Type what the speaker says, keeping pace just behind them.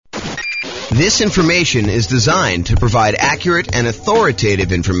This information is designed to provide accurate and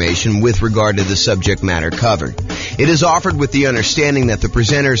authoritative information with regard to the subject matter covered. It is offered with the understanding that the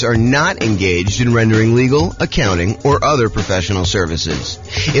presenters are not engaged in rendering legal, accounting, or other professional services.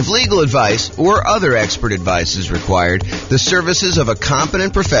 If legal advice or other expert advice is required, the services of a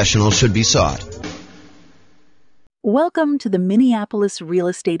competent professional should be sought. Welcome to the Minneapolis Real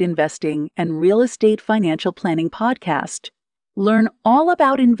Estate Investing and Real Estate Financial Planning Podcast. Learn all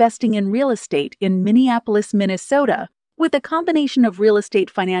about investing in real estate in Minneapolis, Minnesota, with a combination of real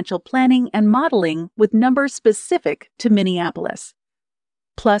estate financial planning and modeling with numbers specific to Minneapolis.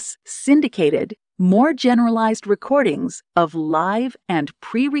 Plus, syndicated, more generalized recordings of live and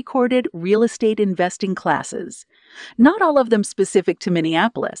pre-recorded real estate investing classes, not all of them specific to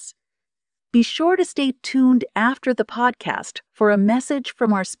Minneapolis. Be sure to stay tuned after the podcast for a message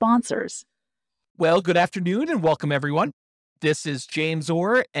from our sponsors. Well, good afternoon and welcome everyone. This is James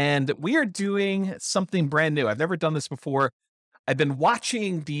Orr, and we are doing something brand new. I've never done this before. I've been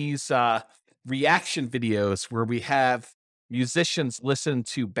watching these reaction videos where we have musicians listen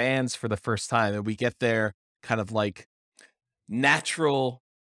to bands for the first time, and we get their kind of like natural,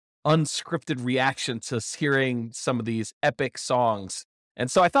 unscripted reaction to hearing some of these epic songs.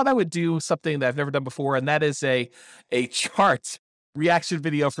 And so I thought I would do something that I've never done before, and that is a chart reaction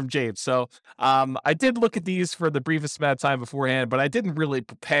video from James. So I did look at these for the briefest amount of time beforehand, but I didn't really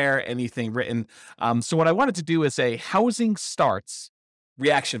prepare anything written. So what I wanted to do is a housing starts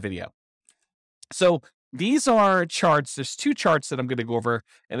reaction video. So these are charts. There's two charts that I'm going to go over,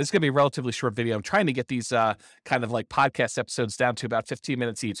 and it's going to be a relatively short video. I'm trying to get these kind of like podcast episodes down to about 15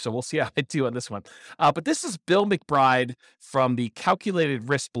 minutes each, so we'll see how I do on this one. But this is Bill McBride from the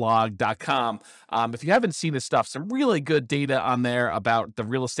calculatedriskblog.com. If you haven't seen his stuff, some really good data on there about the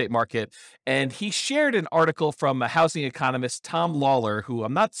real estate market. And he shared an article from a housing economist, Tom Lawler, who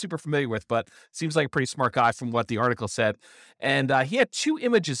I'm not super familiar with, but seems like a pretty smart guy from what the article said. And he had two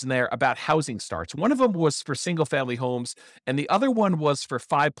images in there about housing starts. One of them was for single family homes, and the other one was for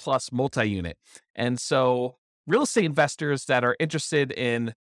 5+ multi-unit. And so real estate investors that are interested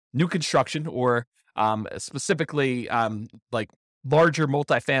in new construction or specifically like larger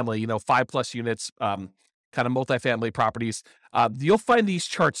multifamily, 5+ units, kind of multifamily properties, you'll find these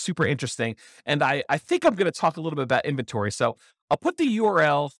charts super interesting. And I think I'm going to talk a little bit about inventory. So I'll put the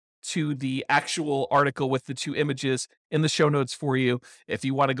URL to the actual article with the two images in the show notes for you if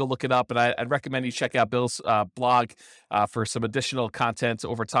you want to go look it up. And I'd recommend you check out Bill's blog for some additional content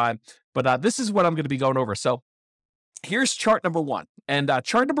over time. But this is what I'm going to be going over. So here's chart number one. And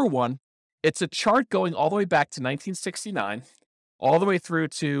chart number one, it's a chart going all the way back to 1969, all the way through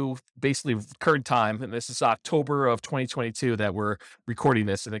to basically current time. And this is October of 2022 that we're recording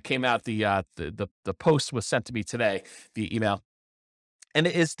this. And it came out, the post was sent to me today via email. And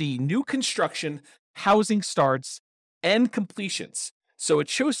it is the new construction, housing starts, and completions. So it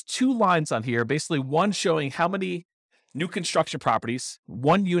shows two lines on here, basically one showing how many new construction properties,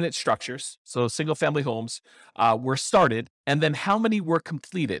 1-unit structures, so single-family homes, were started, and then how many were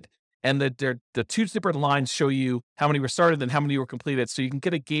completed. And the two different lines show you how many were started and how many were completed, so you can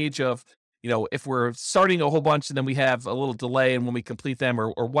get a gauge of, if we're starting a whole bunch and then we have a little delay in when we complete them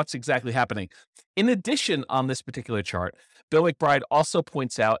or what's exactly happening. In addition, on this particular chart, Bill McBride also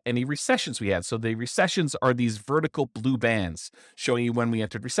points out any recessions we had. So the recessions are these vertical blue bands showing you when we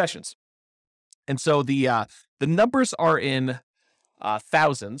entered recessions. And so the numbers are in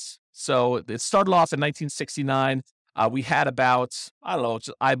thousands. So it started off in 1969. We had about, just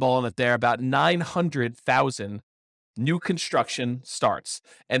eyeballing it there, about 900,000 new construction starts,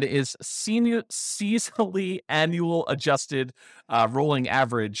 and it is seasonally annual adjusted rolling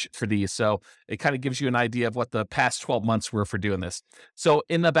average for these. So it kind of gives you an idea of what the past 12 months were for doing this. So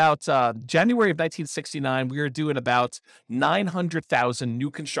in about January of 1969, we were doing about 900,000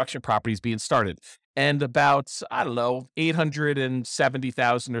 new construction properties being started, and about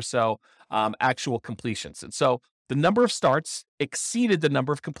 870,000 or so actual completions. And so the number of starts exceeded the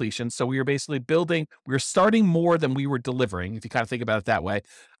number of completions. So we were basically we were starting more than we were delivering, if you kind of think about it that way.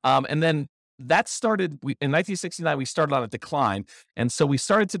 And then that started, in 1969, we started on a decline. And so we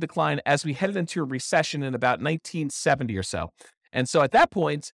started to decline as we headed into a recession in about 1970 or so. And so at that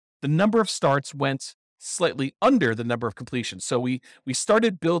point, the number of starts went slightly under the number of completions. So we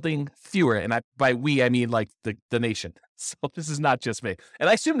started building fewer, and by we, I mean like the nation. So this is not just me. And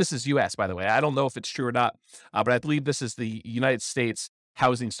I assume this is U.S., by the way. I don't know if it's true or not, but I believe this is the United States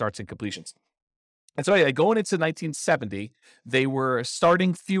housing starts and completions. And so anyway, going into 1970, they were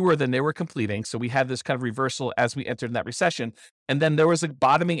starting fewer than they were completing. So we had this kind of reversal as we entered that recession. And then there was a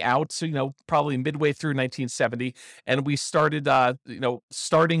bottoming out, so, probably midway through 1970. And we started,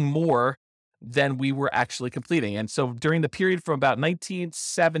 starting more than we were actually completing. And so during the period from about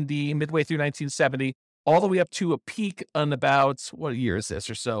 1970, midway through 1970, all the way up to a peak on about, what year is this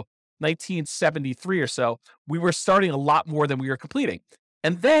or so, 1973 or so, we were starting a lot more than we were completing.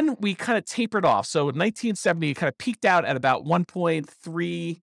 And then we kind of tapered off. So 1970 kind of peaked out at about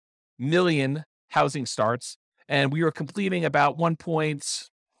 1.3 million housing starts. And we were completing about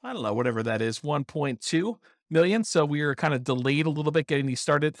 1.2 million. So we were kind of delayed a little bit getting these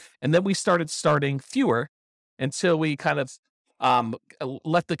started. And then we started starting fewer until we kind of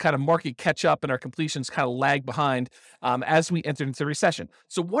let the kind of market catch up and our completions kind of lag behind as we entered into the recession.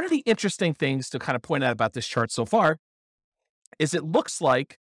 So one of the interesting things to kind of point out about this chart so far is it looks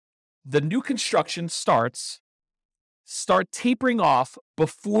like the new construction start tapering off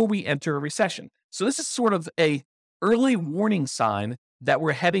before we enter a recession. So this is sort of a early warning sign that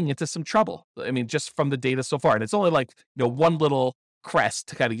we're heading into some trouble. I mean, just from the data so far. And it's only like, one little crest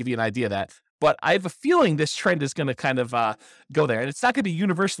to kind of give you an idea of that. But I have a feeling this trend is going to kind of go there. And it's not going to be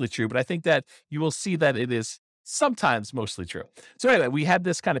universally true, but I think that you will see that it is sometimes mostly true. So anyway, we had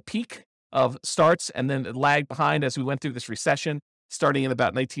this kind of peak of starts and then it lagged behind as we went through this recession, starting in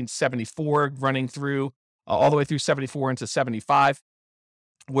about 1974, running through all the way through 74 into 75,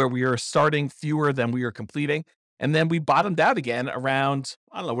 where we are starting fewer than we are completing. And then we bottomed out again around,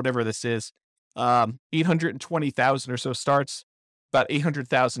 I don't know, whatever this is, 820,000 or so starts, about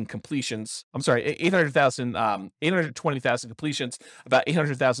 800,000 completions. I'm sorry, 820,000 completions, about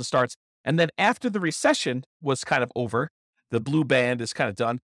 800,000 starts. And then after the recession was kind of over, the blue band is kind of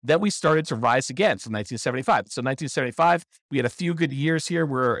done, then we started to rise again from 1975. So 1975, we had a few good years here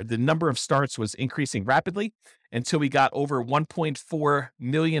where the number of starts was increasing rapidly until we got over 1.4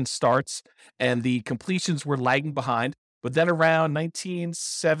 million starts and the completions were lagging behind. But then around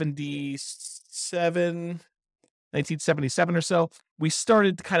 1977 or so, we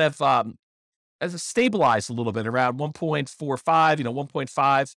started to kind of as a stabilize a little bit around 1.45,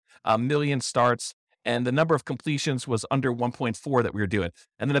 1.5 million starts. And the number of completions was under 1.4 that we were doing.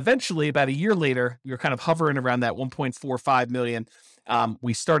 And then eventually, about a year later, we were kind of hovering around that 1.45 million.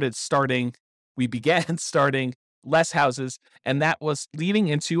 We began starting less houses, and that was leading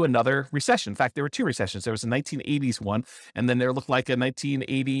into another recession. In fact, there were two recessions. There was a 1980s one, and then there looked like a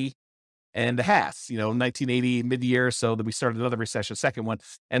 1980 and a half, 1980 mid-year, so that we started another recession, second one.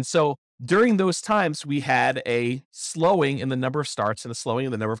 And so during those times, we had a slowing in the number of starts and a slowing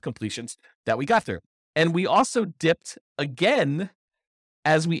in the number of completions that we got through. And we also dipped again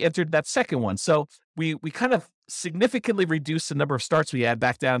as we entered that second one. So we kind of significantly reduced the number of starts we had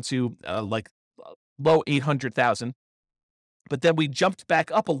back down to low 800,000. But then we jumped back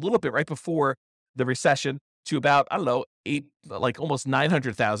up a little bit right before the recession to about, almost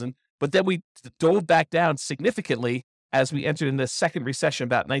 900,000. But then we dove back down significantly as we entered in the second recession,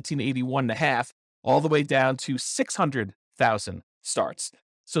 about 1981 and a half, all the way down to 600,000 starts.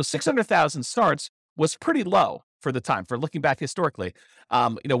 So 600,000 starts was pretty low for the time, for looking back historically.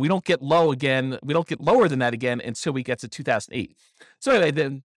 We don't get lower than that again until we get to 2008. So anyway,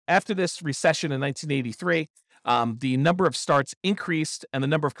 then after this recession in 1983, the number of starts increased and the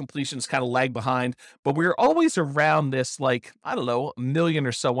number of completions kind of lagged behind, but we were always around this, a million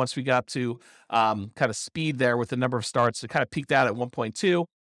or so once we got to kind of speed there with the number of starts. It kind of peaked out at 1.2.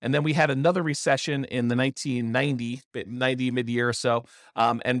 And then we had another recession in the 1990 mid-year or so,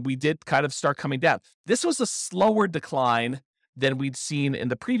 and we did kind of start coming down. This was a slower decline than we'd seen in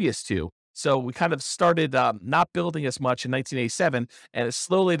the previous two. So we kind of started not building as much in 1987, and it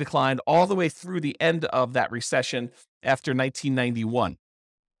slowly declined all the way through the end of that recession after 1991.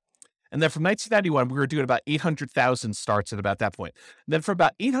 And then from 1991, we were doing about 800,000 starts at about that point. And then from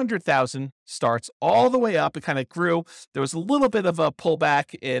about 800,000 starts all the way up, it kind of grew. There was a little bit of a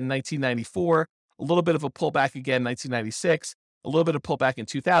pullback in 1994, a little bit of a pullback again in 1996, a little bit of pullback in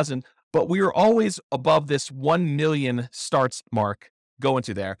 2000, but we were always above this 1 million starts mark going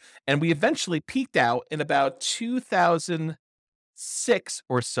to there. And we eventually peaked out in about 2006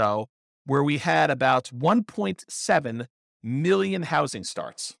 or so, where we had about 1.7 million housing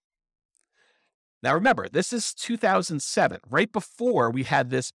starts. Now, remember, this is 2007, right before we had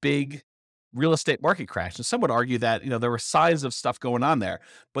this big real estate market crash. And some would argue that, there were signs of stuff going on there,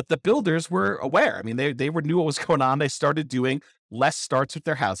 but the builders were aware. I mean, they knew what was going on. They started doing less starts with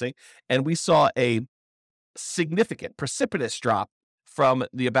their housing. And we saw a significant, precipitous drop from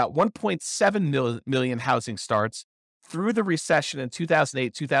the about 1.7 million housing starts through the recession in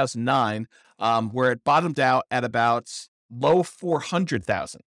 2008, 2009, where it bottomed out at about low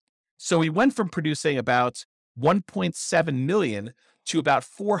 400,000. So we went from producing about 1.7 million to about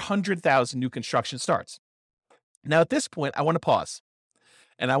 400,000 new construction starts. Now, at this point, I want to pause.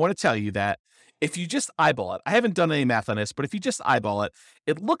 And I want to tell you that if you just eyeball it, I haven't done any math on this, but if you just eyeball it,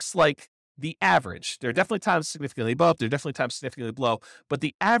 it looks like the average, there are definitely times significantly above, there are definitely times significantly below, but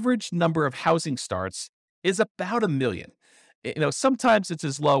the average number of housing starts is about 1 million. Sometimes it's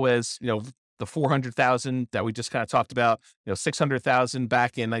as low as, the 400,000 that we just kind of talked about, 600,000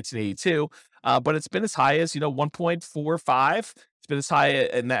 back in 1982. But it's been as high as, 1.45. It's been as high,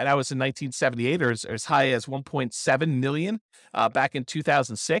 and that was in 1978, or as high as 1.7 million back in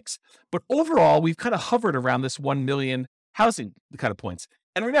 2006. But overall, we've kind of hovered around this 1 million housing kind of points.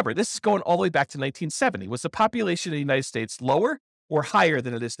 And remember, this is going all the way back to 1970. Was the population of the United States lower or higher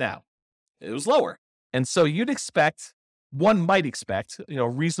than it is now? It was lower. And so one might expect, a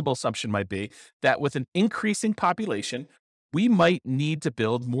reasonable assumption might be that with an increasing population, we might need to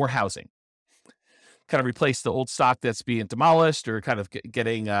build more housing, kind of replace the old stock that's being demolished or kind of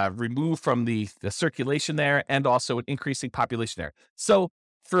getting removed from the circulation there, and also an increasing population there. So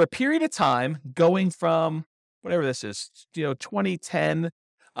for a period of time, going from whatever this is, 2010,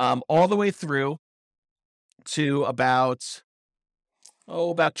 all the way through to about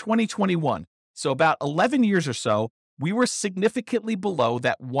 2021. So about 11 years or so, we were significantly below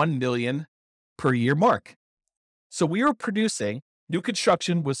that 1 million per year mark. So we were producing, new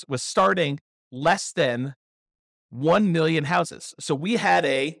construction was starting less than 1 million houses. So we had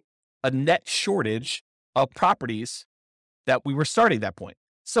a net shortage of properties that we were starting at that point.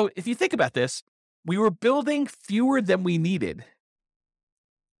 So if you think about this, we were building fewer than we needed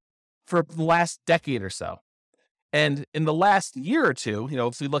for the last decade or so. And in the last year or two,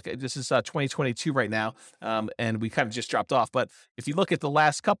 if we look at, this is 2022 right now, and we kind of just dropped off. But if you look at the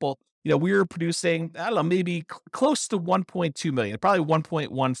last couple, we were producing, I don't know, maybe close to 1.2 million, probably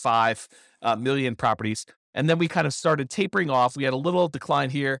 1.15 million properties. And then we kind of started tapering off. We had a little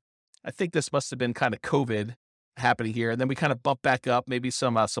decline here. I think this must have been kind of COVID happening here. And then we kind of bumped back up, maybe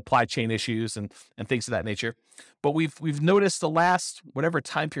some supply chain issues and things of that nature. But we've noticed the last, whatever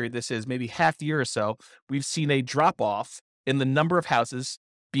time period this is, maybe half year or so, we've seen a drop off in the number of houses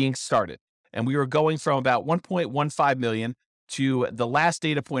being started. And we were going from about 1.15 million to the last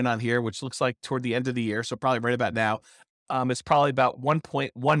data point on here, which looks like toward the end of the year. So probably right about now, it's probably about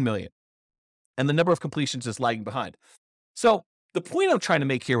 1.1 million. And the number of completions is lagging behind. So the point I'm trying to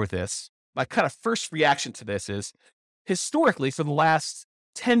make here with this, my kind of first reaction to this is, historically, for the last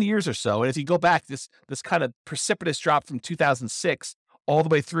 10 years or so, and if you go back, this kind of precipitous drop from 2006 all the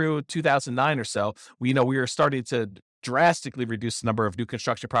way through 2009 or so, we were starting to drastically reduce the number of new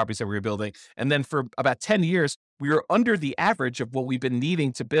construction properties that we were building. And then for about 10 years, we were under the average of what we've been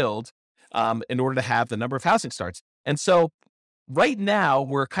needing to build in order to have the number of housing starts. And so right now,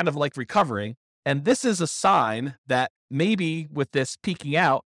 we're kind of like recovering. And this is a sign that maybe with this peaking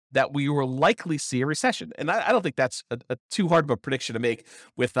out, that we will likely see a recession. And I don't think that's a too hard of a prediction to make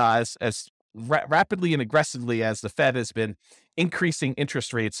with as rapidly and aggressively as the Fed has been increasing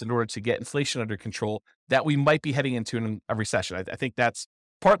interest rates in order to get inflation under control, that we might be heading into a recession. I think that's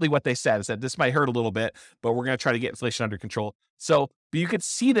partly what they said, is that this might hurt a little bit, but we're going to try to get inflation under control. So, but you could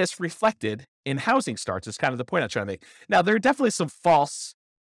see this reflected in housing starts is kind of the point I'm trying to make. Now, there are definitely some false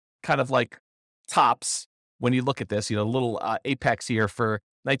kind of like tops when you look at this, little apex here for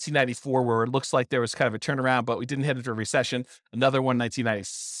 1994, where it looks like there was kind of a turnaround, but we didn't head into a recession. Another one,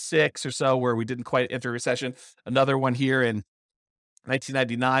 1996 or so, where we didn't quite enter a recession. Another one here in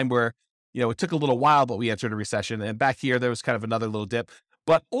 1999, where, it took a little while, but we entered a recession. And back here, there was kind of another little dip.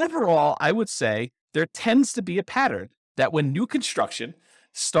 But overall, I would say there tends to be a pattern that when new construction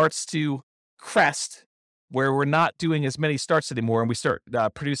starts to crest, where we're not doing as many starts anymore, and we start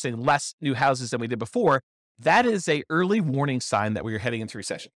producing less new houses than we did before, that is a early warning sign that we are heading into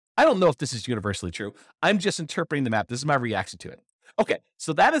recession. I don't know if this is universally true. I'm just interpreting the map. This is my reaction to it. Okay,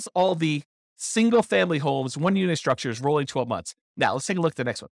 so that is all the single-family homes, one-unit structures, rolling 12 months. Now, let's take a look at the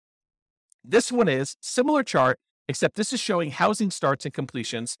next one. This one is similar chart, except this is showing housing starts and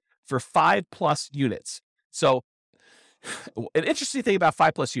completions for 5+ units. So an interesting thing about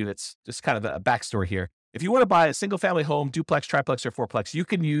 5+ units, just kind of a backstory here. If you want to buy a single family home, duplex, triplex, or fourplex, you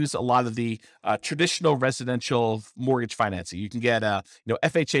can use a lot of the traditional residential mortgage financing. You can get a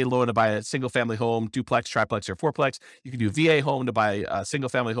FHA loan to buy a single family home, duplex, triplex, or fourplex. You can do VA home to buy a single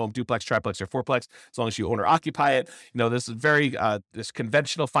family home, duplex, triplex, or fourplex, as long as you own or occupy it. This is very this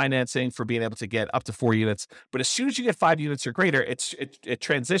conventional financing for being able to get up to 4 units. But as soon as you get 5 units or greater, it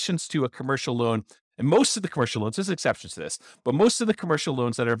transitions to a commercial loan. And most of the commercial loans, there's exceptions to this, but most of the commercial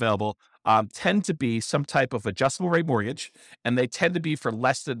loans that are available tend to be some type of adjustable rate mortgage, and they tend to be for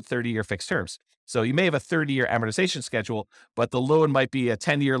less than 30-year fixed terms. So you may have a 30-year amortization schedule, but the loan might be a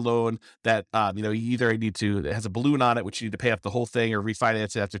 10-year loan that you either need to, it has a balloon on it, which you need to pay up the whole thing or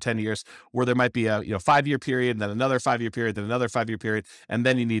refinance it after 10 years, or there might be a 5-year period, and then another 5-year period, then another 5-year period, and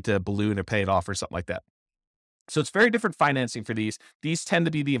then you need to balloon or pay it off or something like that. So it's very different financing for these. These tend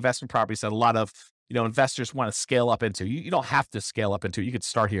to be the investment properties that a lot of investors want to scale up into. You don't have to scale up into it. You could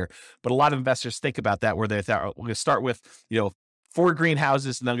start here, but a lot of investors think about that, where they thought, we're going to start with 4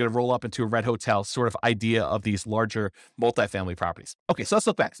 greenhouses, and then I'm going to roll up into a red hotel sort of idea of these larger multifamily properties. Okay, so let's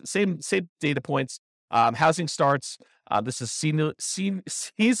look back. Same data points. Housing starts. This is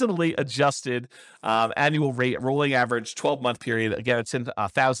seasonally adjusted annual rate, rolling average, 12-month period. Again, it's in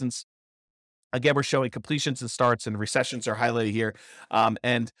thousands. Again, we're showing completions and starts, and recessions are highlighted here.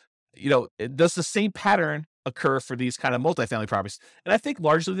 Does the same pattern occur for these kind of multifamily properties? And I think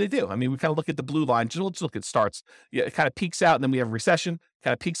largely they do. I mean, we kind of look at the blue line, just look at starts. Yeah, it kind of peaks out, and then we have a recession,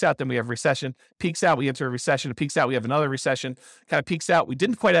 kind of peaks out, then we have recession, peaks out, we enter a recession, peaks out, we have another recession, kind of peaks out, we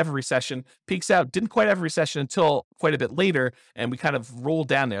didn't quite have a recession, peaks out, didn't quite have a recession until quite a bit later, and we kind of rolled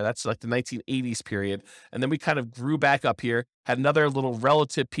down there. That's like the 1980s period. And then we kind of grew back up here, had another little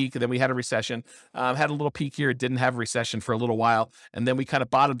relative peak, and then we had a recession, had a little peak here, didn't have a recession for a little while, and then we kind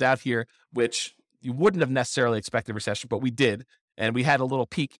of bottomed out here, which you wouldn't have necessarily expected a recession, but we did. And we had a little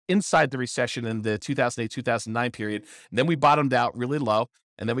peak inside the recession in the 2008-2009 period. And then we bottomed out really low.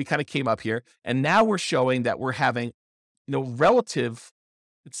 And then we kind of came up here. And now we're showing that we're having, relative,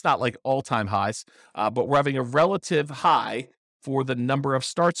 it's not like all-time highs, but we're having a relative high for the number of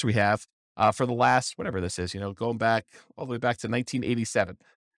starts we have for the last, whatever this is, going back all the way back to 1987.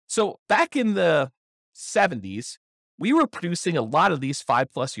 So back in the 70s, we were producing a lot of these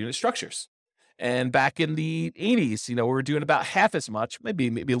 5+ unit structures. And back in the 80s, we were doing about half as much, maybe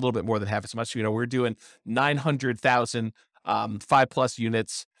a little bit more than half as much. We were doing 900,000 5+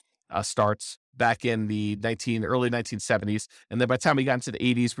 units starts back in the early 1970s. And then by the time we got into the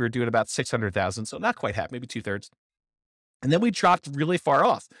 80s, we were doing about 600,000. So not quite half, maybe 2/3. And then we dropped really far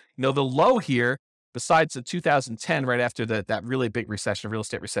off. The low here, besides the 2010, right after that really big recession, real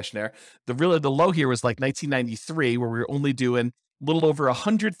estate recession there, the low here was like 1993, where we were only doing little over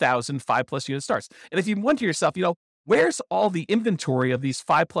 100,000 5+ unit starts. And if you wonder to yourself, where's all the inventory of these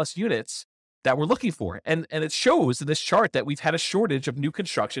 5+ units that we're looking for? And it shows in this chart that we've had a shortage of new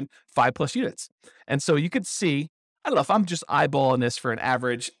construction 5+ units. And so you could see, I don't know if I'm just eyeballing this for an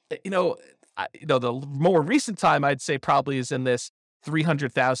average, the more recent time I'd say probably is in this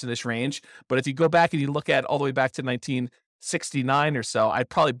 300,000-ish range. But if you go back and you look at all the way back to 1969 or so, I'd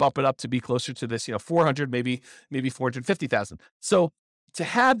probably bump it up to be closer to this, 400, maybe 450,000. So to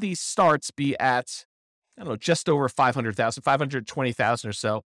have these starts be at, just over 500,000, 520,000 or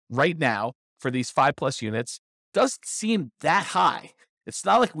so right now for these 5+ units doesn't seem that high. It's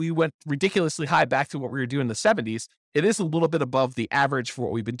not like we went ridiculously high back to what we were doing in the 70s. It is a little bit above the average for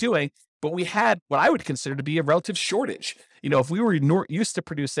what we've been doing, but we had what I would consider to be a relative shortage. If we were used to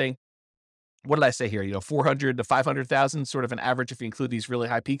producing, what did I say here? 400 to 500,000, sort of an average if you include these really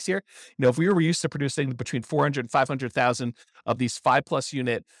high peaks here. If we were used to producing between 400 and 500,000 of these 5+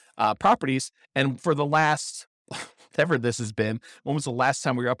 unit properties, and for the last, whatever this has been, when was the last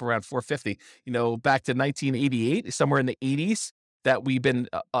time we were up around 450? Back to 1988, somewhere in the 80s, that we've been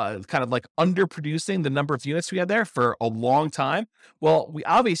kind of like underproducing the number of units we had there for a long time. Well, we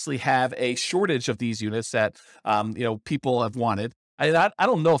obviously have a shortage of these units that, people have wanted. I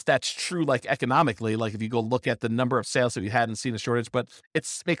don't know if that's true, like economically, like if you go look at the number of sales that we had and seen a shortage, but it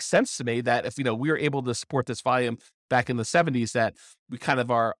makes sense to me that if, we were able to support this volume back in the 70s, that we kind of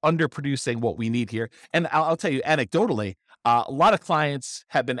are underproducing what we need here. And I'll tell you anecdotally, a lot of clients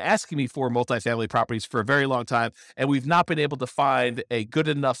have been asking me for multifamily properties for a very long time, and we've not been able to find a good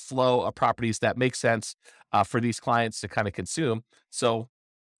enough flow of properties that make sense for these clients to kind of consume. So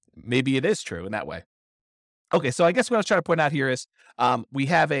maybe it is true in that way. Okay, so I guess what I was trying to point out here is we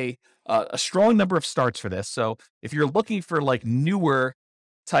have a strong number of starts for this. So if you're looking for like newer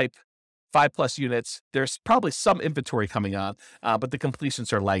type 5+ units, there's probably some inventory coming on, but the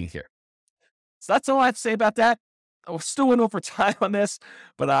completions are lagging here. So that's all I have to say about that. I still went over time on this,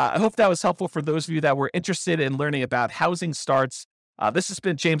 but I hope that was helpful for those of you that were interested in learning about housing starts. This has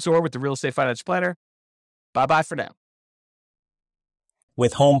been James Orr with the Real Estate Financial Planner. Bye-bye for now.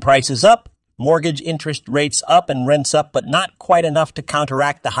 With home prices up, mortgage interest rates up, and rents up, but not quite enough to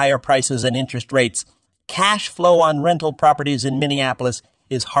counteract the higher prices and interest rates, cash flow on rental properties in Minneapolis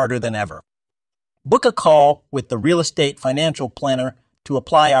is harder than ever. Book a call with the Real Estate Financial Planner to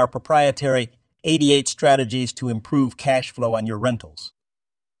apply our proprietary 88 Strategies to Improve Cash Flow on Your Rentals.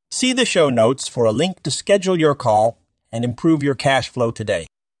 See the show notes for a link to schedule your call and improve your cash flow today.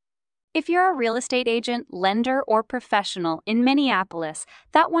 If you're a real estate agent, lender, or professional in Minneapolis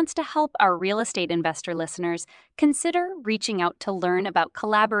that wants to help our real estate investor listeners, consider reaching out to learn about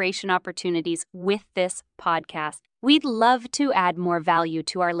collaboration opportunities with this podcast. We'd love to add more value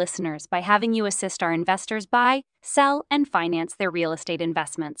to our listeners by having you assist our investors buy, sell, and finance their real estate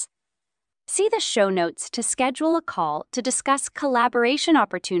investments. See the show notes to schedule a call to discuss collaboration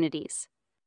opportunities.